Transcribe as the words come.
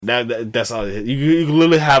That's all. You can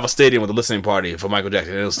literally have a stadium with a listening party for Michael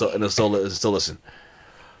Jackson, and it'll still listen.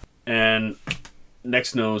 And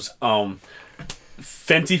next news,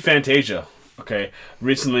 Fenty Fantasia. Okay,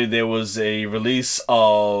 recently there was a release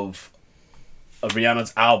of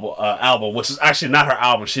Rihanna's album, which is actually not her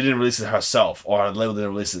album. She didn't release it herself, or her label didn't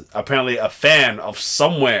release it. Apparently, a fan of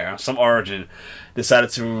somewhere, some origin, decided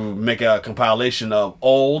to make a compilation of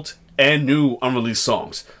old and new unreleased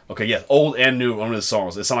songs. Okay, yes, old and new unreleased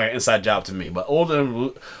songs. It sounds like an inside job to me, but old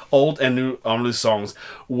and new unreleased songs,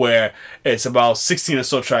 where it's about 16 or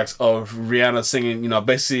so tracks of Rihanna singing,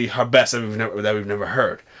 basically her best that we've never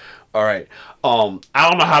heard. All right, I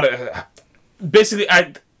don't know how to. Basically,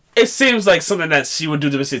 it seems like something that she would do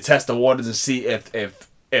to basically test the waters and see if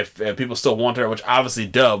people still want her, which obviously,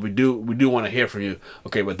 we do want to hear from you.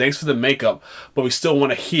 Okay, but thanks for the makeup, but we still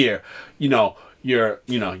want to hear, your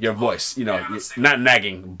voice, not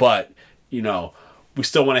nagging, but we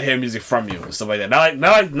still want to hear music from you and stuff like that. Not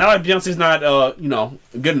like Beyonce's not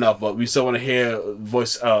good enough, but we still want to hear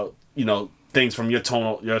voice, things from your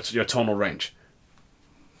tonal range.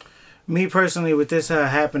 Me personally, with this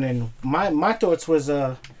happening, my thoughts was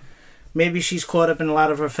maybe she's caught up in a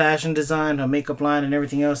lot of her fashion design, her makeup line, and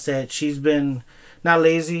everything else that she's been not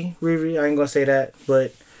lazy, Riri. I ain't gonna say that,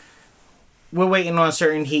 but we're waiting on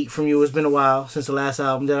certain heat from you. It's been a while since the last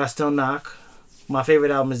album that I still knock. My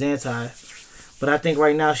favorite album is Anti, but I think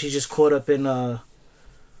right now she's just caught up in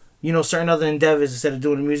certain other endeavors instead of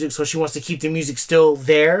doing the music. So she wants to keep the music still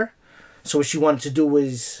there. So what she wanted to do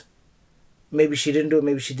was, maybe she didn't do it,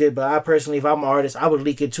 maybe she did. But I personally, if I'm an artist, I would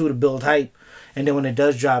leak it too to build hype. And then when it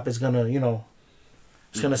does drop, it's gonna,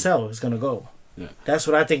 it's gonna sell. It's gonna go. Yeah. That's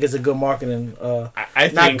what I think is a good marketing. I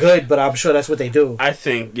think, not good, but I'm sure that's what they do. I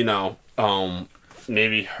think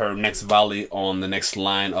maybe her next volley on the next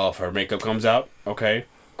line of her makeup comes out. Okay,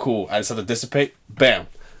 cool. I decided to dissipate. Bam,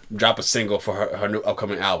 drop a single for her new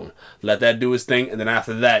upcoming album. Let that do its thing, and then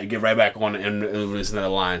after that, you get right back on and release another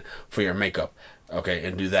line for your makeup. Okay,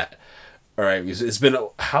 and do that. All right. It's been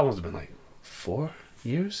how long has it been? Like 4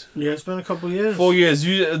 years? Yeah, it's been a couple years. 4 years.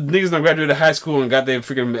 You niggas done graduated high school and got their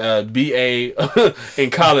freaking BA in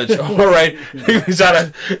college. All right,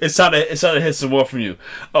 it's time to hit some more from you.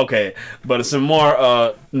 Okay, but it's some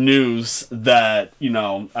more news that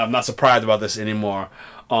I'm not surprised about this anymore.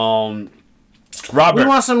 Robert, we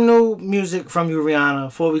want some new music from you, Rihanna,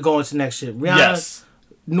 before we go into next year. Rihanna, yes.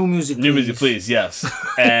 New music, please. Yes.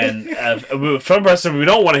 And from person we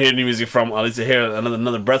don't want to hear new music from, at least to hear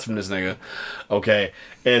another breath from this nigga. Okay,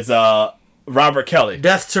 it's Robert Kelly.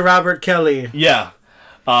 Death to Robert Kelly. Yeah.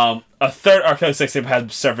 A third R. Kelly sex tape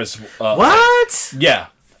has surfaced. What? Yeah,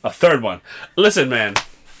 a third one. Listen, man.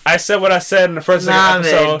 I said what I said in the first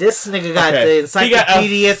episode. Man, this nigga got the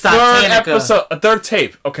Encyclopedia Titanica. A third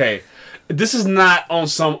tape. Okay, this is not on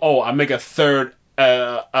some. I make a third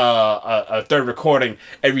recording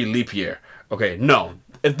every leap year. Okay, no.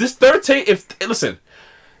 If this third tape, if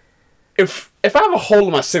I have a hole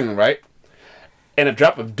in my ceiling, right, and a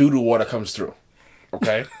drop of doo-doo water comes through,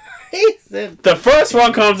 okay, the first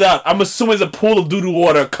one comes out. I'm assuming it's a pool of doo-doo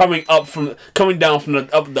water coming down from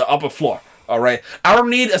the upper floor. All right, I don't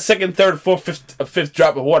need a second, third, fourth, fifth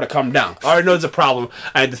drop of water come down. I already know there's a problem.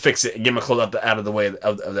 I need to fix it and get my clothes out of the way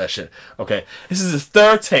of that shit. Okay, this is his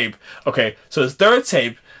third tape. Okay, so his third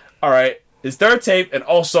tape. All right, his third tape, and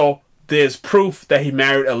also there's proof that he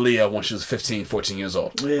married Aaliyah when she was 15, 14 years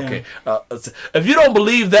old. Yeah. Okay, if you don't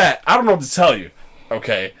believe that, I don't know what to tell you.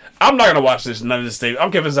 Okay, I'm not gonna watch none of this tape. I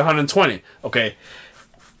don't care if it's 120. Okay.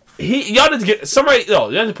 Y'all need to get somebody.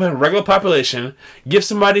 You need to put in regular population. Give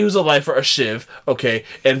somebody who's a lifer a shiv, okay,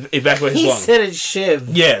 and evacuate his lung. He said it's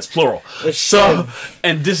shiv. Yeah, it's plural. It's shiv.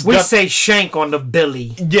 And this we say shank on the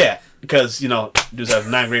billy. Yeah, because dudes have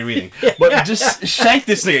 9th grade reading. But just shank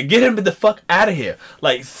this nigga. Get him the fuck out of here.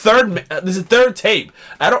 Like this is third tape.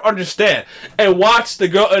 I don't understand. And watch the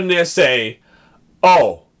girl in there say,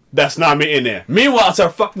 "Oh, that's not me in there." Meanwhile, it's her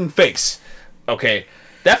fucking face. Okay,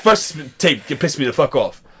 that first tape pissed me the fuck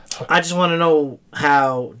off. I just want to know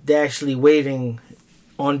how they're actually waiting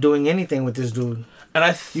on doing anything with this dude.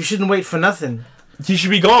 And you shouldn't wait for nothing. He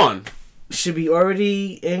should be gone. Should be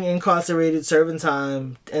already incarcerated, serving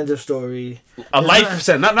time. End of story. A life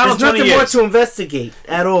sentence. Not on 20 years. There's nothing more to investigate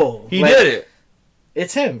at all. He did it.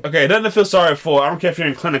 It's him. Okay, nothing to feel sorry for. I don't care if you're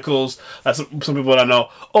in clinicals. Some people that I know.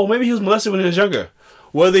 Oh, maybe he was molested when he was younger.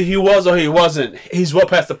 Whether he was or he wasn't, he's well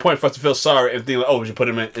past the point for us to feel sorry and think like, we should put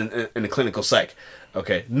him in the clinical psych.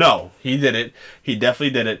 Okay, no, he did it. He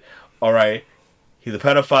definitely did it. All right, he's a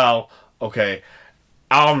pedophile. Okay,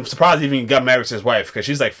 I'm surprised he even got married to his wife because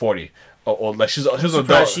she's like 40 or like she's an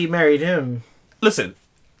adult. She married him. Listen,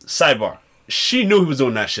 sidebar. she knew he was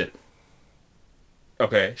doing that shit.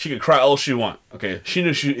 Okay, she could cry all she want. Okay, she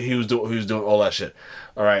knew he was doing all that shit.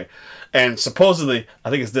 All right, and supposedly, I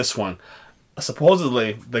think it's this one.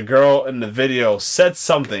 Supposedly, the girl in the video said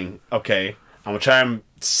something. Okay, I'm gonna try and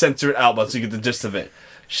censor it out, but so you get the gist of it.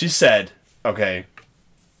 She said, okay,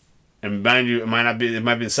 and mind you, it might be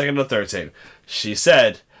the second or third tape. She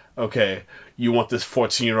said, okay, you want this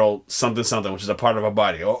 14-year-old something, which is a part of her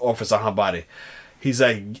body, or if it's on her body. He's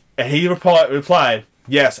like, and he replied,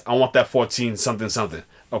 yes, I want that 14 something.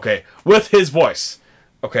 Okay, with his voice.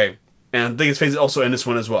 Okay, and I think his face is also in this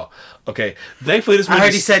one as well. Okay, thankfully this. I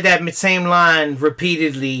heard he said that same line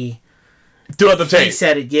repeatedly throughout the tape. He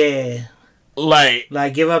said it, yeah.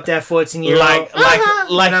 Like give up that 14-year-old. Like you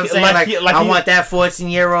know what I'm saying? I want that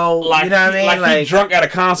 14-year-old. Like, you know what I mean? Like he drunk at a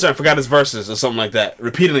concert and forgot his verses or something like that,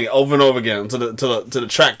 repeatedly over and over again until the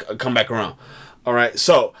track come back around. All right,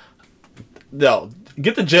 so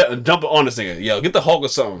get the jet and dump it on this nigga. Yo, get the Hulk or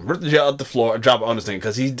something. Rip the jet off the floor and drop it on this nigga.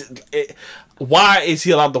 Because why is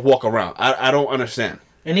he allowed to walk around? I don't understand.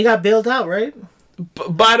 And he got bailed out, right?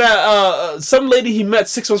 By that, some lady he met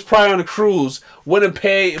 6 months prior on a cruise wouldn't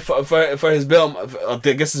pay for his bail, I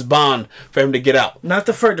guess his bond, for him to get out. Not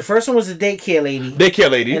the first. The first one was the daycare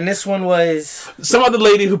lady. And this one was... some other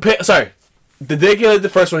lady who paid... Sorry. The daycare lady, the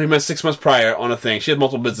first one he met 6 months prior on a thing. She had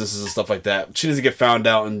multiple businesses and stuff like that. She doesn't get found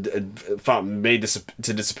out and made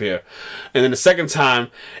to disappear. And then the second time,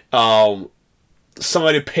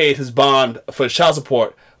 somebody paid his bond for his child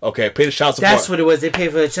support. Okay, paid his child support. That's what it was. They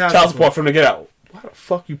paid for the child support for him to get out. Why the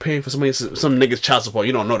fuck you paying for some nigga's child support?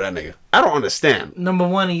 You don't know that nigga. I don't understand. Number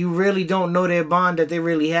one, you really don't know their bond that they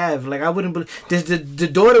really have. Like, I wouldn't believe... The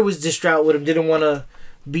daughter was distraught with him, didn't want to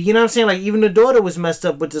be... You know what I'm saying? Like, even the daughter was messed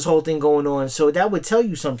up with this whole thing going on. So that would tell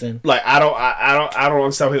you something. Like, I don't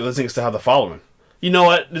understand people listening to have the following. You know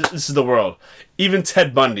what? This is the world. Even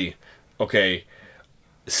Ted Bundy, okay,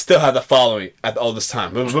 still had the following at all this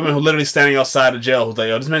time. There was women who literally standing outside of jail who's like,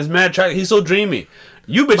 yo, this man's mad attractive. He's so dreamy.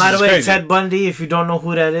 You bitches By the way, crazy. Ted Bundy, if you don't know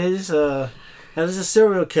who that is a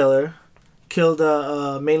serial killer. Killed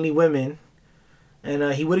mainly women.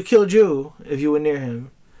 And he would have killed you if you were near him.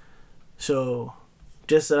 So,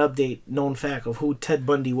 just an update, known fact of who Ted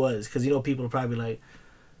Bundy was. Because, people are probably like,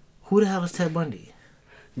 who the hell is Ted Bundy?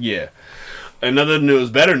 Yeah. Another news,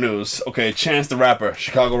 better news. Okay, Chance the Rapper,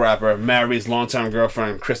 Chicago rapper, marries longtime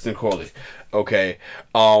girlfriend Kristen Corley. Okay.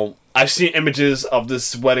 I've seen images of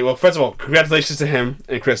this wedding. Well, first of all, congratulations to him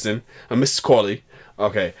and Kristen and Mrs. Corley.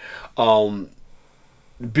 Okay.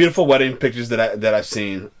 Beautiful wedding pictures that I've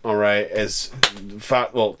seen. All right.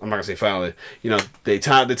 Well, I'm not gonna say finally. They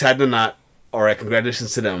tied the knot. All right.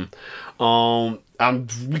 Congratulations to them.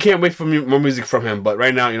 We can't wait for more music from him, but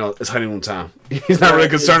right now, it's honeymoon time. He's not really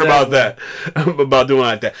concerned about that, about doing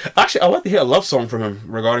like that. Actually, I'd like to hear a love song from him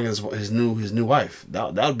regarding his new wife.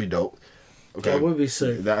 That would be dope. Okay. That would be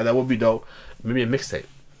sick. That would be dope. Maybe a mixtape.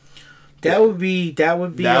 That would be that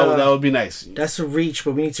would be nice. That's a reach,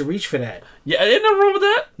 but we need to reach for that. Yeah, ain't nothing wrong with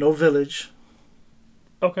that. No Village.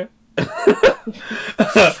 Okay.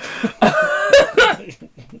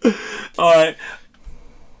 All right.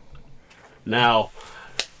 Now,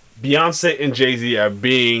 Beyonce and Jay-Z are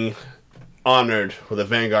being honored with a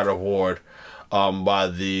Vanguard Award by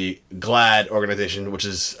the GLAAD organization, which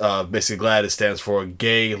is basically GLAAD. It stands for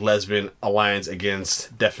Gay Lesbian Alliance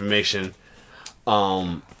Against Defamation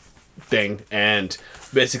thing, and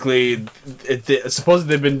basically,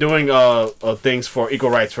 supposedly they've been doing things for equal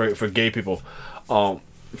rights for gay people.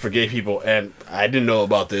 And I didn't know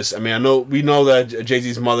about this. I mean, we know that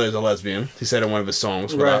Jay-Z's mother is a lesbian. He said in one of his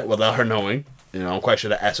songs without her knowing. I'm quite sure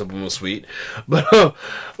the ass open was sweet, but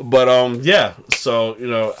yeah.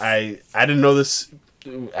 So I didn't know this.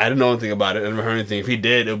 I didn't know anything about it. I never heard anything. If he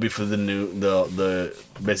did, it would be for the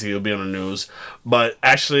basically it'll be on the news. But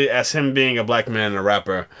actually, as him being a black man and a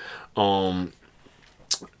rapper,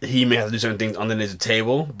 he may have to do certain things underneath the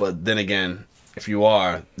table. But then again, if you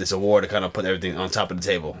are, this award to kind of put everything on top of the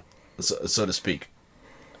table, so to speak.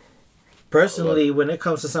 Personally, when it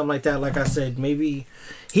comes to something like that, like I said, maybe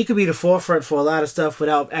he could be the forefront for a lot of stuff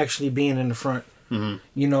without actually being in the front.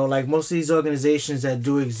 Mm-hmm. Like most of these organizations that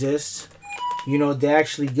do exist, they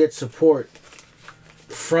actually get support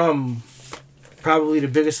from probably the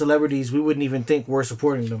biggest celebrities we wouldn't even think we're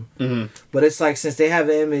supporting them. Mm-hmm. But it's like, since they have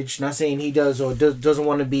an image, not saying he does or doesn't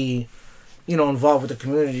want to be, involved with the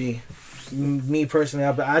community. Me personally,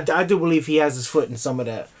 I do believe he has his foot in some of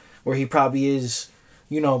that, where he probably is,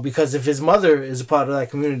 because if his mother is a part of that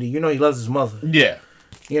community, he loves his mother. Yeah.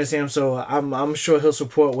 You understand? So I'm sure he'll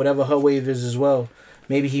support whatever her wave is as well.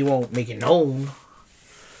 Maybe he won't make it known,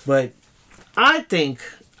 but I think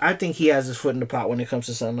he has his foot in the pot when it comes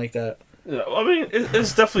to something like that. Yeah, I mean,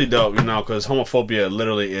 it's definitely dope, because homophobia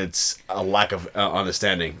literally it's a lack of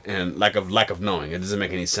understanding and lack of knowing. It doesn't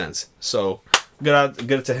make any sense. So get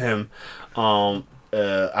it to him. I'm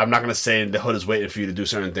not gonna say the hood is waiting for you to do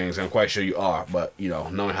certain things. I'm quite sure you are, but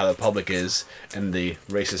knowing how the public is and the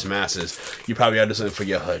racist masses, you probably are doing something for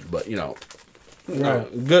your hood. But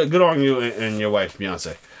right. Good on you and your wife,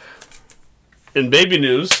 Beyonce. In baby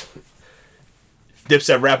news.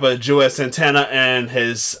 Dipset rapper Joel Santana and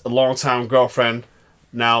his longtime girlfriend,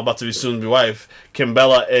 now about to be soon-to-be wife,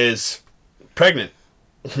 Kimbella, is pregnant.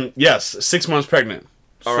 Yes, 6 months pregnant.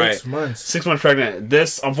 All right, 6 months. 6 months pregnant.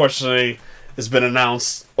 This, unfortunately, has been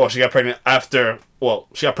announced, or she got pregnant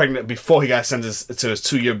she got pregnant before he got sentenced to his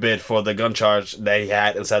 2-year bid for the gun charge that he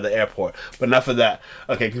had inside the airport. But enough of that.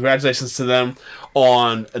 Okay, congratulations to them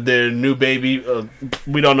on their new baby.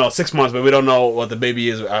 We don't know, 6 months, but we don't know what the baby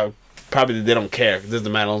is. Probably they don't care. It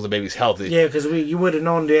doesn't matter as long as the baby's healthy. Yeah, because you would have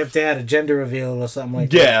known if they had a gender reveal or something like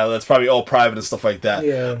that. Yeah, that's probably all private and stuff like that.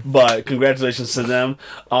 Yeah. But congratulations to them.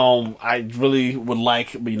 I really would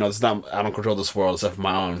like, it's not. I don't control this world except for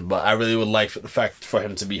my own. But I really would like the fact for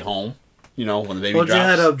him to be home. When the baby drops. Hold your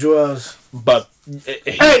head up, Joels. But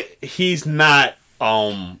he's not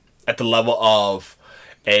at the level of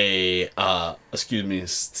a excuse me to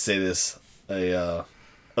say this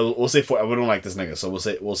we'll say we don't like this nigga, so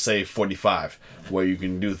we'll say 45, where you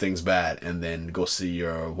can do things bad and then go see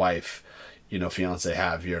your wife, fiance,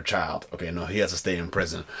 have your child. Okay, no, he has to stay in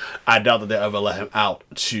prison. I doubt that they'll ever let him out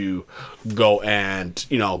to go and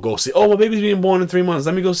go see. Oh, my baby's being born in 3 months.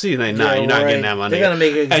 Let me go see. You're not getting that money. They're gonna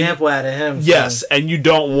make an example out of him. Yes, and you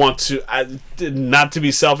don't want to. Not to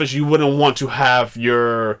be selfish, you wouldn't want to have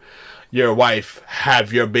your wife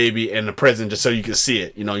have your baby in the prison just so you can see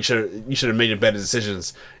it. You should have made better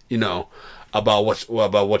decisions. About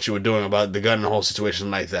what you were doing about the gun and the whole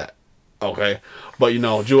situation like that. Okay, but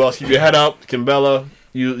Joel, keep your head up. Kimbella,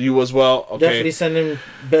 you as well. Okay, definitely send him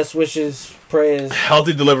best wishes, prayers.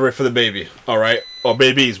 Healthy delivery for the baby. All right, or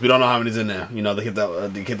babies. We don't know how many's in there.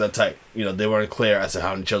 They keep that tight. They weren't clear as to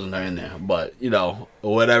how many children are in there. But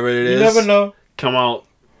whatever it is, you never know. Come out.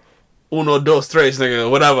 Uno, dos, tres,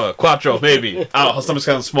 nigga, whatever. Cuatro, maybe. I don't know. Her stomach's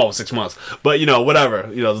kind of small, 6 months. But,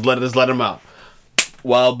 whatever. Just let him out. A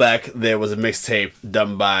while back, there was a mixtape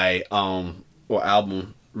done by, or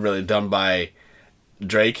album, really, done by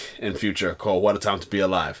Drake and Future called What a Time to Be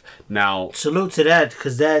Alive. Now... Salute to that,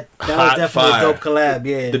 because that was definitely fire. A dope collab,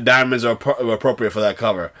 yeah. The diamonds are appropriate for that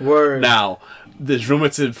cover. Word. Now, there's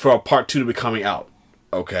rumored for a part 2 to be coming out.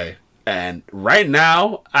 Okay. And right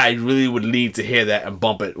now, I really would need to hear that and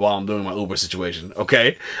bump it while I'm doing my Uber situation,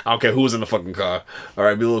 okay? I don't care who's in the fucking car. All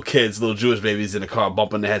right, be little kids, little Jewish babies in the car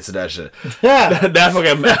bumping their heads to that shit. That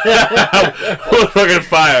fucking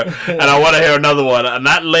fire. And I want to hear another one.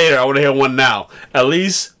 Not later, I want to hear one now. At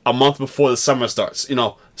least a month before the summer starts.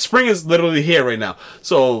 Spring is literally here right now.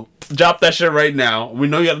 So... drop that shit right now. We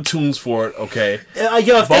know you got the tunes for it, okay?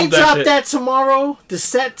 If they drop that tomorrow, the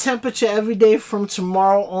set temperature every day from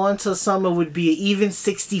tomorrow on till summer would be an even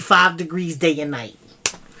 65 degrees day and night.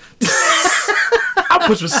 I'll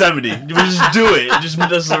push for 70. Just do it. Just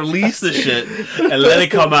release the shit and let it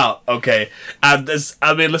come out, okay?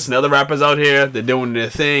 Listen, the other rappers out here, they're doing their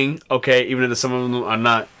thing, okay? Even if some of them are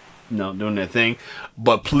not, doing their thing.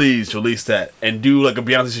 But please release that and do like a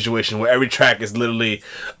Beyonce situation where every track is literally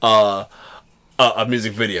a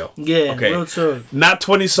music video. Yeah, okay. real true. Not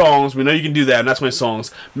 20 songs. We know you can do that. Not 20 songs.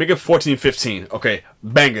 Make it 14, 15. Okay,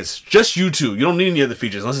 bangers. Just you two. You don't need any other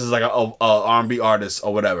features unless it's like a R&B artist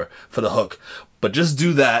or whatever for the hook. But just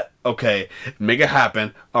do that. Okay, make it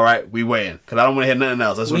happen. All right, we weighing because I don't want to hear nothing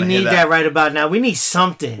else. We need that right about now. We need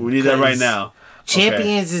something. We need that right now.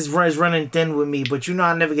 Champions is running thin with me, but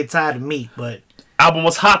I never get tired of meat. But album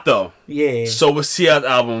was hot though. Yeah. So was Sia's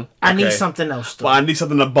album. I need something else though. Well, I need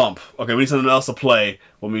something to bump. Okay, we need something else to play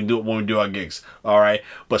when we do our gigs. All right.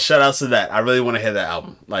 But shout outs to that. I really want to hear that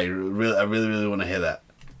album. Like I really want to hear that.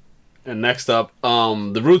 And next up,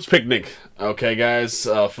 the Roots Picnic. Okay, guys.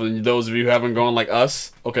 For those of you who haven't gone like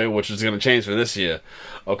us, okay, which is gonna change for this year.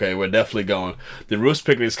 Okay, we're definitely going. The Roots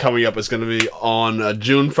Picnic is coming up. It's gonna be on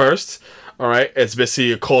June 1st. All right, it's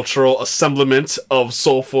basically a cultural assemblement of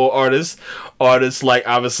soulful artists like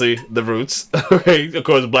obviously the Roots. Okay, of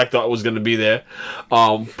course, Black Thought was going to be there,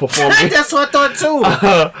 performing. That's what I thought too.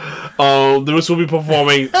 The Roots will be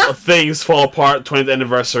performing Things Fall Apart 20th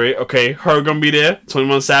anniversary. Okay, her gonna be there.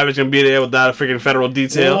 21 Savage gonna be there without a freaking federal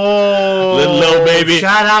detail. Oh, little baby.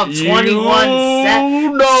 Shout out 21 Savage.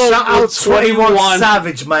 Shout out 21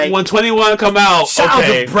 Savage, Mike. When 21 come out, shout out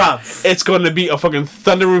the bruv. It's going to be a fucking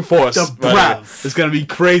thundering force. The bruv. It's gonna be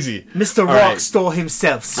crazy. Mr. Rockstar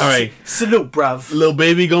himself. All right. Salute, bruv. Lil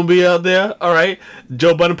Baby gonna be out there. All right.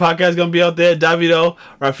 Joe Budden podcast gonna be out there. Davido,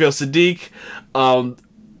 Raphael Sadiq,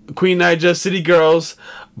 Queen Naija, City Girls,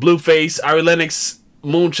 Blueface, Ari Lennox,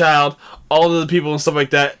 Moonchild, all of the people and stuff like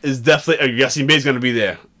that is definitely. Yasin Bey's gonna be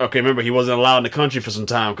there. Okay, remember he wasn't allowed in the country for some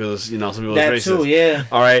time because some people that was racist. Too, yeah.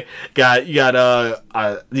 All right, you got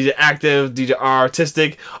DJ Active, DJ R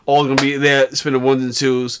Artistic, all gonna be there, spinning ones and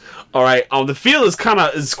twos. All right, the field is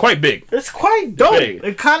quite big. It's quite dope. Big.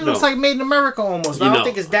 It kind of looks like Made in America almost. But I don't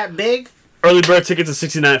think it's that big. Early bird tickets are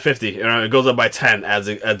 $69.50. It goes up by 10 as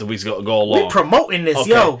the weeks go along. We promoting this,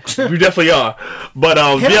 yo. We definitely are. But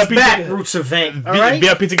VIP back Roots event. All right?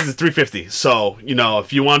 VIP tickets is $350. So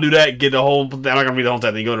if you want to do that, get the whole. I'm not gonna read the whole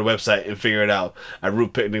time. Then you go to the website and figure it out at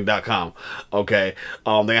rootpicnic.com. Okay.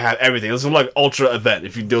 They're gonna have everything. This is like ultra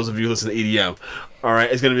event. Those of you listen to EDM. All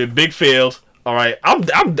right. It's gonna be a big field. All right. I'm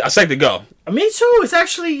psyched to go. Me too. It's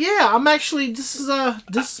actually I'm actually this is gonna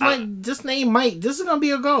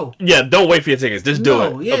be a go. Yeah, don't wait for your tickets. Just do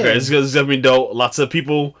it. Yeah. Okay, it's gonna be dope. Lots of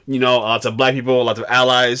people, lots of black people, lots of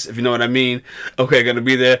allies, if you know what I mean. Okay, gonna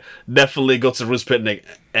be there. Definitely go to Roots Picnic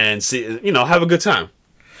and see, have a good time.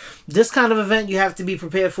 This kind of event you have to be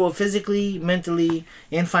prepared for physically, mentally,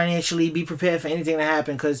 and financially. Be prepared for anything to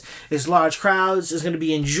happen because it's large crowds. It's going to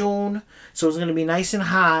be in June, so it's going to be nice and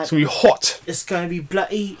hot. It's going to be hot. It's going to be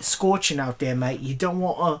bloody scorching out there, mate. You don't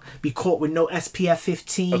want to be caught with no SPF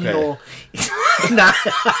 15 or... Nah.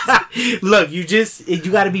 Look, you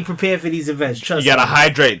got to be prepared for these events. Trust you got to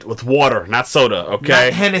hydrate with water, not soda,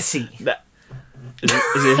 okay? Not Hennessy. Is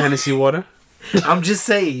it Hennessy water? I'm just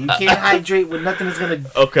saying, you can't hydrate with nothing that's gonna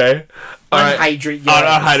unhydrate your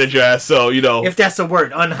ass. Unhydrate your ass. So if that's a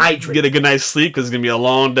word, unhydrate. Get a good night's sleep because it's gonna be a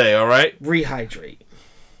long day. All right. Rehydrate.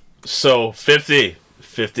 So 50.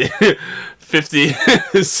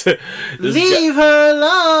 Leave her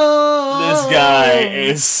alone. This guy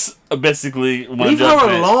is basically leave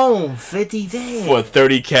her alone. 50 days for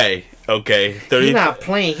 $30K. Okay, 30. He's not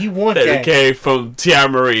playing. He won 30K from Tia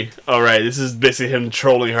Marie. All right, this is basically him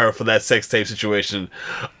trolling her for that sex tape situation.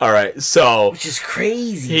 All right, so which is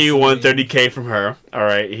crazy. He won 30K from her. All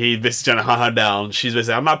right, he basically trying to hunt her down. She's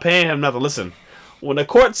basically, I'm not paying him nothing. Listen, when the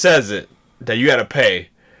court says it that you got to pay,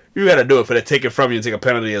 you got to do it for they take it from you and take a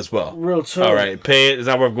penalty as well. Real talk. All right, pay it. It's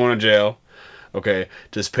not worth going to jail. Okay,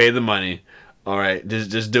 just pay the money. All right,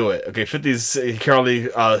 just do it. Okay, 50's currently he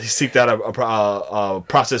seeked out a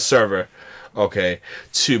process server. Okay,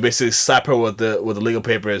 to basically slap her with the legal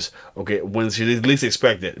papers. Okay, when she least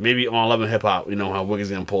expect it. Maybe on 11 Hip Hop, how Wiggy's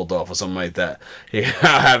getting pulled off or something like that.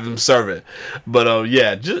 I'll have him serve it. But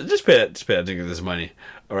just pay that nigga this money.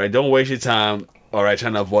 All right, don't waste your time. All right,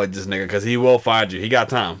 trying to avoid this nigga because he will find you. He got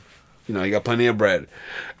time. He got plenty of bread.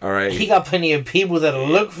 All right. He got plenty of people that'll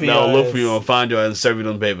look for you. They'll look for you and find you and serve you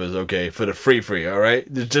them papers. Okay, for the free. All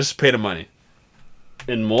right, just pay the money.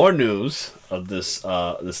 In more news of this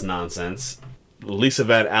nonsense, Lisa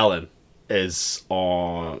Van Allen is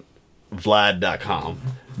on Vlad.com,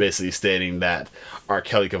 basically stating that R.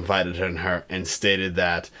 Kelly confided in her and stated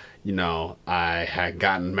that I had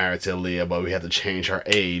gotten married to Aaliyah, but we had to change her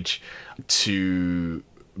age to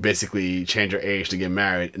basically change her age to get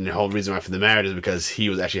married, and the whole reason why for the marriage is because he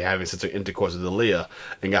was actually having sexual intercourse with Aaliyah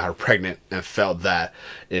and got her pregnant, and felt that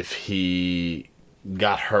if he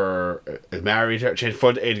got her married, her changed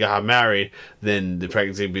for the age, got her married, then the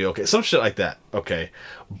pregnancy would be okay. Some shit like that. Okay,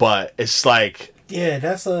 but it's like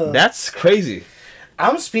that's crazy.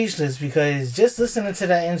 I'm speechless because just listening to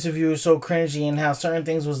that interview was so cringy and how certain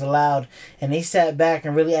things was allowed, and they sat back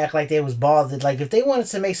and really act like they was bothered. Like if they wanted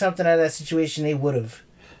to make something out of that situation, they would have.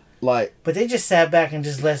 But they just sat back and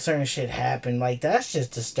just let certain shit happen. Like, that's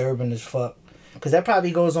just disturbing as fuck. Because that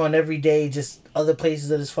probably goes on every day, just other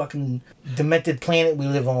places of this fucking demented planet we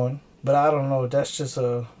live on. But I don't know. That's just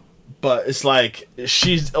a... But it's like,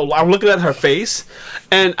 I'm looking at her face,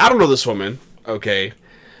 and I don't know this woman, okay?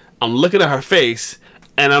 I'm looking at her face,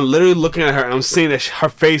 and I'm literally looking at her, and I'm seeing that her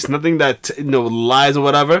face, nothing that, lies or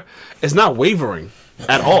whatever, is not wavering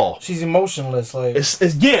at all. She's emotionless. Like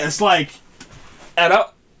it's like...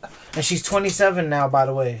 And she's 27 now, by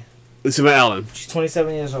the way. Lisa Van Allen. She's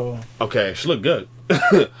 27 years old. Okay, she look good.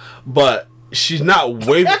 But she's not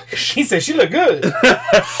wavering. He said she look good. That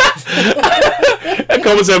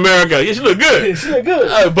comes to America. Yeah, she look good. She look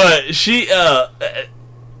good. But she,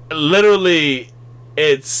 literally,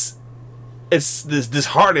 it's this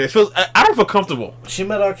disheartening. It feels. I don't feel comfortable. She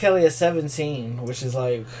met R. Kelly at 17, which is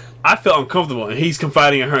like... I feel uncomfortable, and he's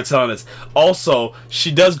confiding in her and telling us. Also, she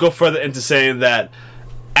does go further into saying that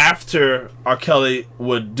after R. Kelly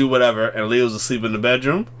would do whatever and Leo was asleep in the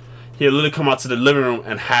bedroom, He'll literally come out to the living room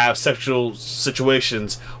and have sexual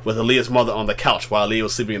situations with Aaliyah's mother on the couch while Aaliyah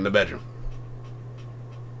was sleeping in the bedroom.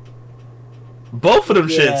 Both of them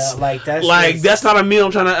shits. That's not a meal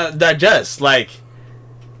I'm trying to digest. Like,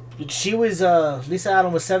 she was Lisa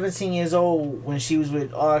Allen was 17 years old when she was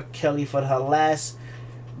with R. Kelly for her last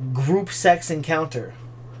group sex encounter,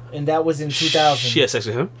 and that was in 2000. She had sex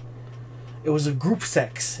with him? It was a group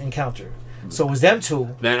sex encounter, so it was them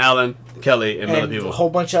two. Van Allen, Kelly, and other people. A whole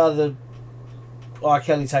bunch of other R.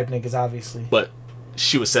 Kelly type niggas, obviously. But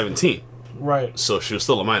she was 17, right? So she was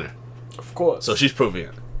still a minor, of course. So she's proving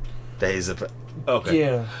it that he's a. Okay.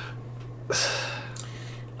 Yeah.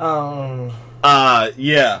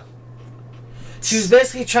 Yeah. She was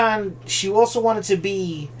basically trying. She also wanted to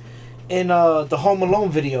be in the Home Alone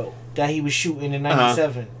video that he was shooting in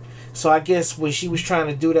 '97. So I guess when she was trying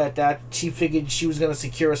to do that she figured she was gonna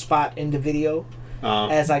secure a spot in the video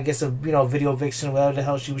as, I guess, a video vixen or whatever the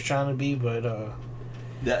hell she was trying to be. But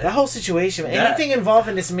that whole situation, anything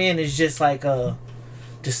involving this man is just like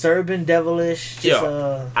disturbing, devilish.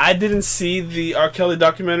 I didn't see the R. Kelly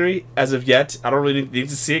documentary as of yet. I don't really need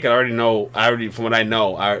to see it. I already know. From what I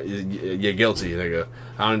know, you're guilty, nigga.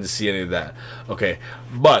 I don't need to see any of that. Okay,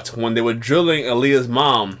 but when they were drilling Aaliyah's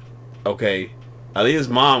mom, Aaliyah's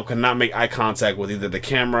mom could not make eye contact with either the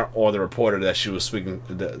camera or the reporter that she was speaking,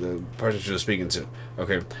 the person she was speaking to.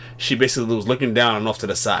 Okay, she basically was looking down and off to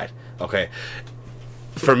the side. Okay,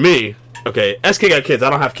 for me, SK got kids.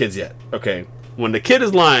 I don't have kids yet. Okay. When the kid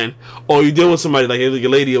is lying, or you deal with somebody like your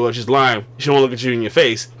lady, or she's lying, she don't look at you in your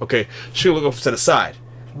face. Okay, she'll look off to the side.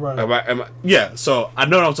 Right. Yeah. So I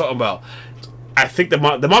know what I'm talking about. I think the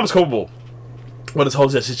mom is culpable with this whole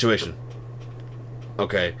situation.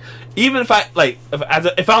 Okay, even if I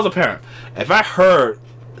was a parent, if I heard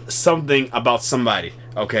something about somebody,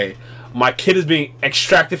 my kid is being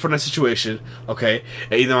extracted from that situation, and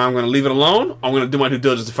either I'm going to leave it alone, or I'm going to do my due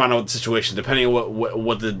diligence to find out what the situation, depending on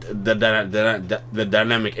what the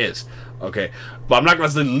dynamic is, but I'm not going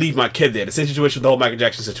to leave my kid there. The same situation with the whole Michael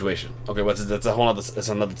Jackson situation, but that's a whole other, that's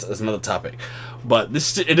another topic. But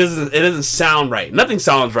it doesn't sound right. Nothing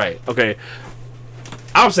sounds right.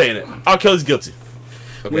 I'm saying it. R. Kelly's guilty.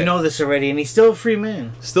 We know this already, and he's still a free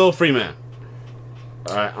man. Still a free man.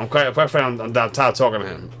 Alright, I'm tired of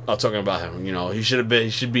talking about him. He should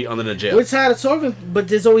be under the jail. We're tired of talking, but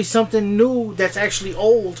there's always something new that's actually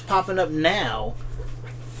old popping up now.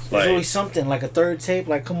 There's always something, like a third tape.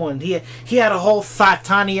 Like, come on, he had a whole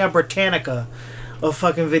Titania Britannica of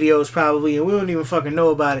fucking videos probably, and we don't even fucking know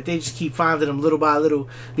about it. They just keep finding them little by little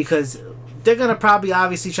because they're gonna probably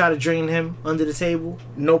obviously try to drain him under the table.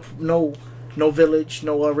 No village,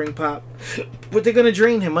 no ring pop. But they're going to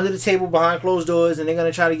drain him under the table behind closed doors, and they're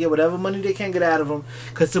going to try to get whatever money they can get out of him.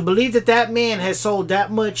 Because to believe that man has sold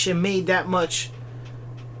that much and made that much,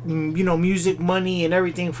 music, money, and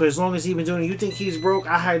everything for as long as he's been doing it, you think he's broke?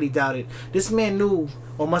 I highly doubt it. This man knew,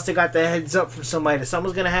 or must have got the heads up from somebody that something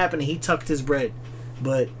was going to happen, and he tucked his bread.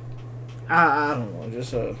 But, I don't know,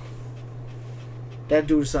 just, that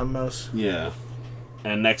dude is something else. Yeah.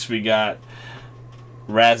 And next we got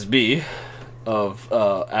Raz B, former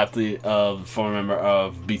member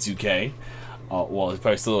of B2K. Well, he's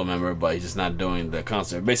probably still a member, but he's just not doing the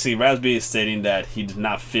concert. Basically, Raz B is stating that he did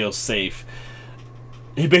not feel safe.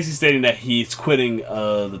 He's basically stating that he's quitting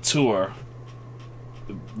the tour,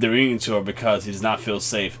 the reunion tour, because he does not feel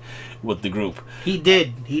safe with the group. He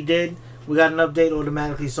did. We got an update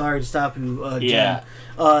automatically. Sorry to stop you, Jen.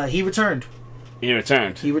 Yeah. He returned. He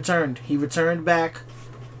returned back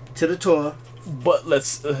to the tour. But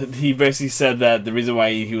he basically said that the reason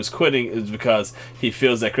why he was quitting is because he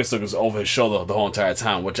feels that Chris Tucker was over his shoulder the whole entire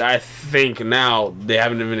time, which I think now they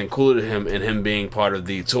haven't even included him in him being part of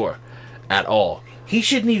the tour at all. He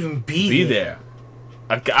shouldn't even be there.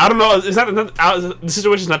 I don't know. It's not the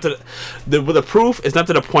situation is not to the proof. It's not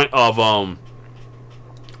to the point of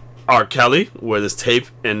R. Kelly, where this tape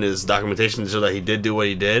and this documentation show that he did do what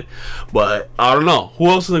he did. But I don't know who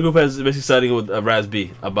else in the group has basically siding with Raz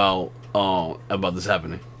B about this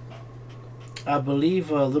happening. I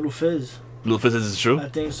believe Little Fizz. Little Fizz, is it true? I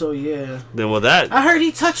think so, yeah. Then with that, I heard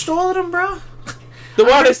he touched all of them, bro. Then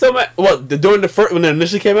why are they still mad? What, during the first, when it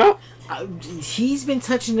initially came out? He's been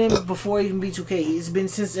touching them before even B2K. He's been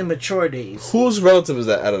since immature days. Whose relative is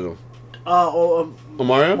that out of them?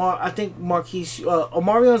 Omarion? I think Marquise.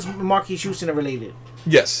 Omarion's and Marquise Houston are related.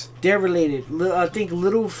 Yes. They're related. I think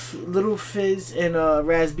Little Fizz and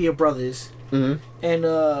Raz B are brothers. Mm-hmm. And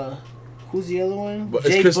who's the other one? But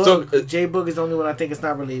J Boog. J Boog is the only one I think it's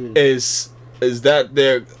not related. Is that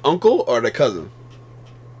their uncle or their cousin?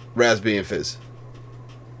 Raz B and Fizz.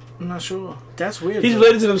 I'm not sure. That's weird. He's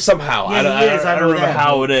related to them somehow. Yeah, I don't remember that,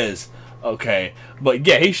 how it is. Okay, but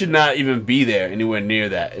yeah, he should not even be there anywhere near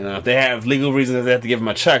that. You know, if they have legal reasons that they have to give him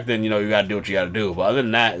a check, then you know you got to do what you got to do. But other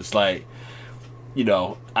than that, it's like, you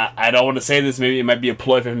know, I don't want to say this. Maybe it might be a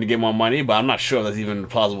ploy for him to get more money, but I'm not sure that's even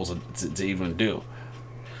plausible to even do.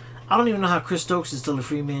 I don't even know how Chris Stokes is still a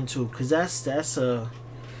free man too, because that's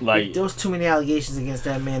like there was too many allegations against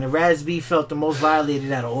that man. And Raz B felt the most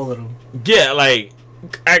violated out of all of them. Yeah, like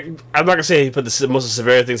I'm not gonna say he put the most of the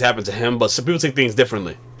severe things happen to him, but some people take things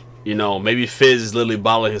differently. You know, maybe Fizz is literally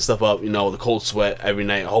bottling his stuff up, you know, with a cold sweat every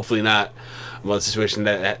night. Hopefully not one situation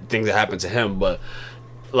that things that happen to him, but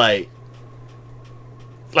like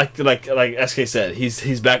SK said,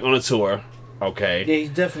 he's back on a tour. Okay. Yeah,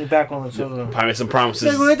 he's definitely back on the tour. Probably made some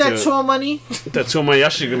promises. Nigga, with that tour money. With that tour money, y'all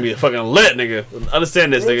shit gonna be fucking lit, nigga.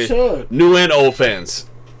 Understand this, nigga. Sure. New and old fans.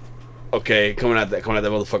 Okay, coming at that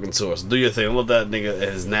motherfucking tour. So do your thing. Don't let that nigga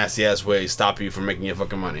in his nasty ass way stop you from making your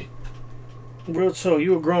fucking money. Real talk,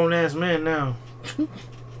 you a grown ass man now.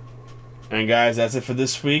 And guys, that's it for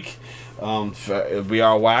this week. We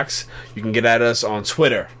are Wax. You can get at us on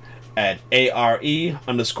Twitter at ARE_wax.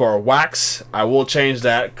 I will change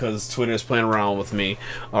that because Twitter is playing around with me.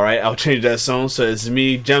 Alright, I'll change that soon. So it's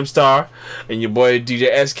me, Gemstar, and your boy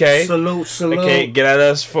DJ SK. Salute. Okay, get at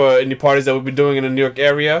us for any parties that we'll be doing in the New York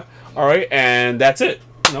area. Alright, and that's it.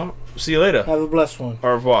 See you later. Have a blessed one. Au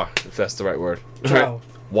revoir, if that's the right word. Ciao.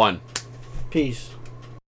 One. Peace.